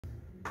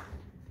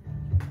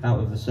out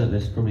of the set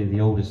list, probably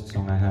the oldest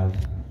song I have,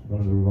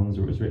 one of the ones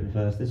that was written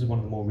first. This is one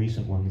of the more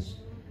recent ones.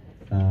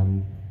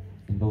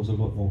 Involves a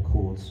lot more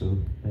chords, so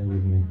bear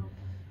with me.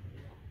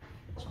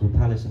 It's called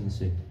Palace in the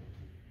Sea.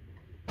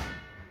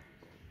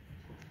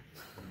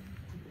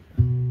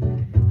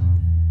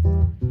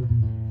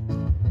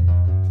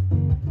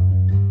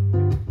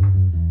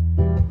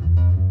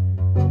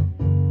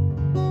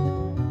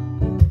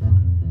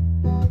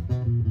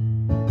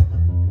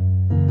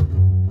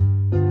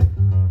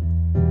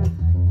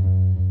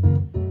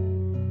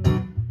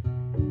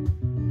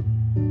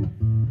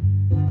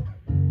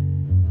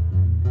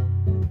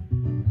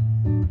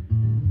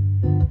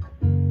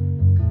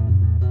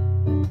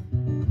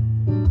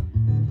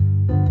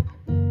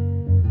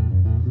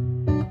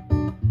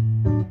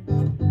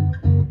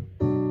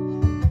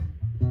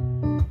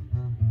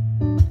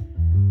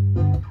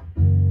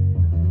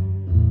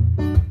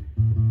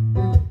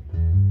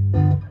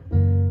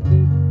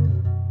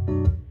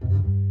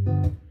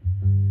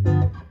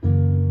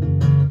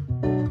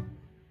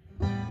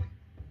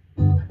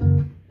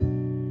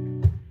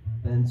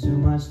 Too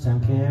much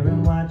time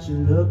caring what you're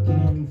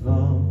looking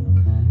for.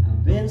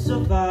 I've been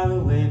so far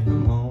away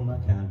from home I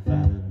can't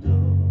find the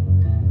door.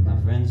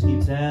 My friends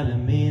keep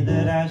telling me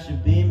that I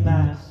should be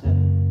myself,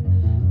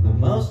 but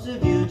most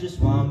of you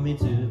just want me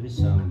to be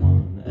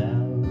someone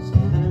else.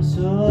 And I'm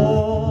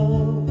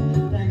so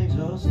damn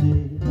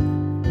exhausted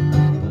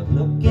of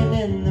looking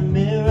in the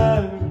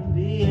mirror and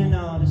being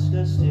all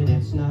disgusted.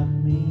 It's not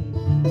me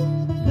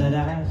that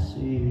I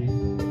see.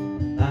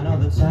 I know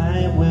the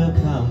time will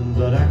come,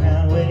 but I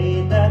can't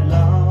wait that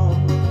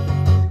long.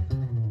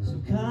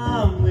 So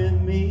come with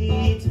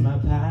me to my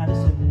palace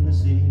in the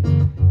sea.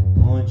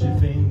 Point your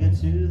finger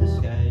to the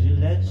sky as you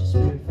let your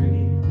spirit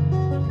free.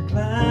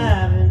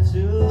 Climb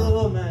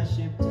into my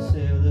ship to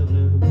sail the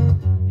blue.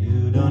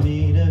 You don't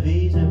need a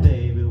visa,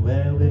 baby,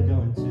 where we're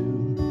going to.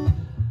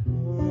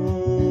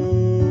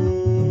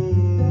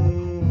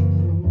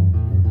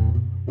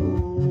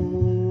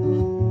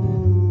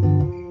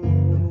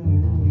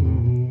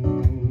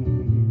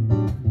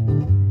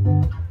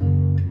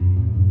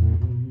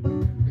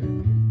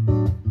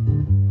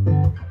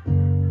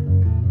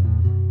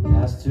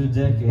 Past 2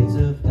 decades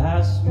have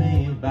passed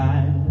me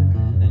by,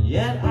 and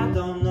yet I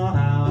don't know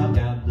how I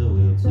got the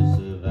will to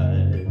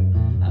survive.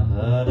 I've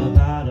heard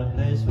about a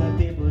place where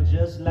people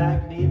just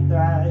like me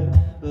thrive,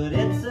 but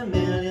it's a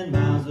million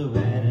miles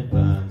away and it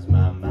burns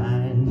my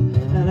mind.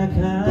 And I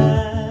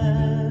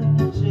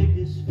can't shake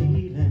this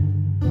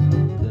feeling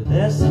that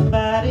there's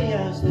somebody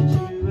else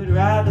that you would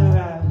rather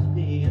I was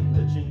being.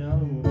 But you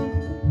know,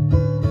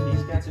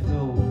 he's got to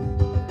go,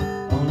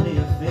 only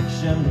a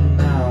fiction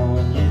now,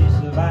 and yet he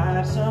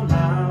survived somehow.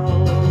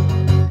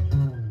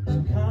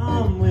 So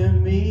come with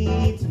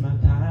me to my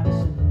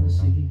palace in the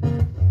sea.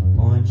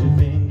 Point your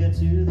finger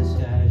to the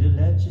sky, you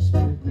let your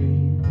spirit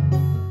free.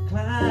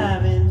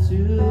 Climb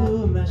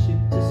into my ship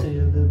to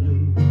sail the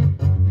blue.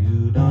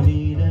 You don't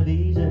need a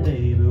visa,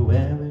 baby,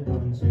 where we're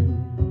going to.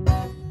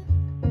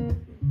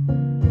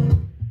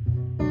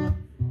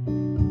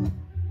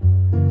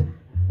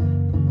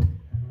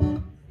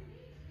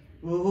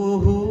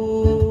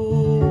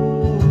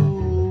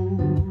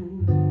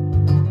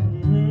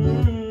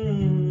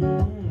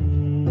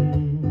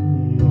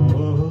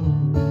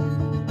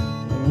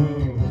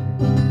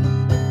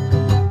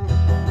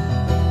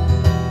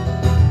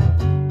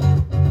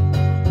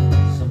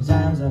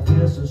 Sometimes I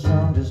feel so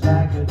strong, just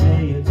like a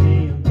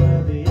deity,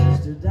 impervious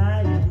to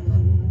dying.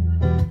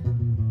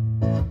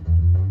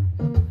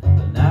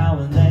 But now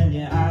and then,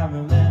 yeah, I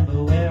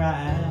remember where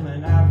I am,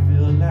 and I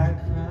feel like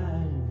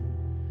crying,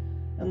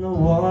 and the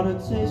water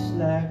tastes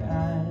like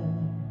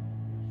iron.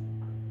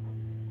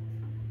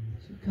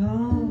 So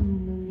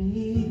come with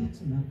me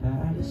to my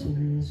palace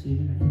in the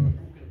sea.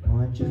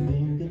 Point your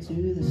finger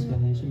to the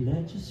sky, so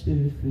let your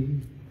spirit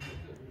free.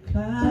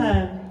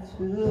 Climb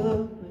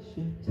to my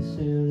ship to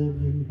sail the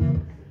blue.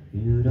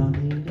 You don't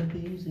need a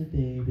visa,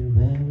 baby,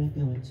 where we're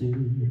going to.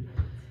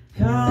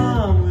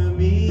 Come with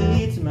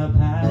me to my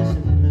palace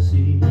in the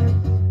sea.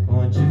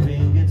 Point your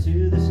finger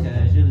to the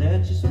sky, you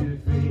let your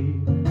spirit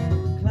free.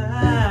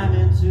 Climb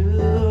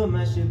into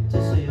my ship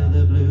to sail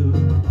the blue.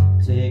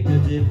 Take a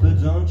dip, but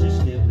don't you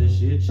slip the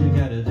shit you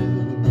gotta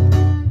do.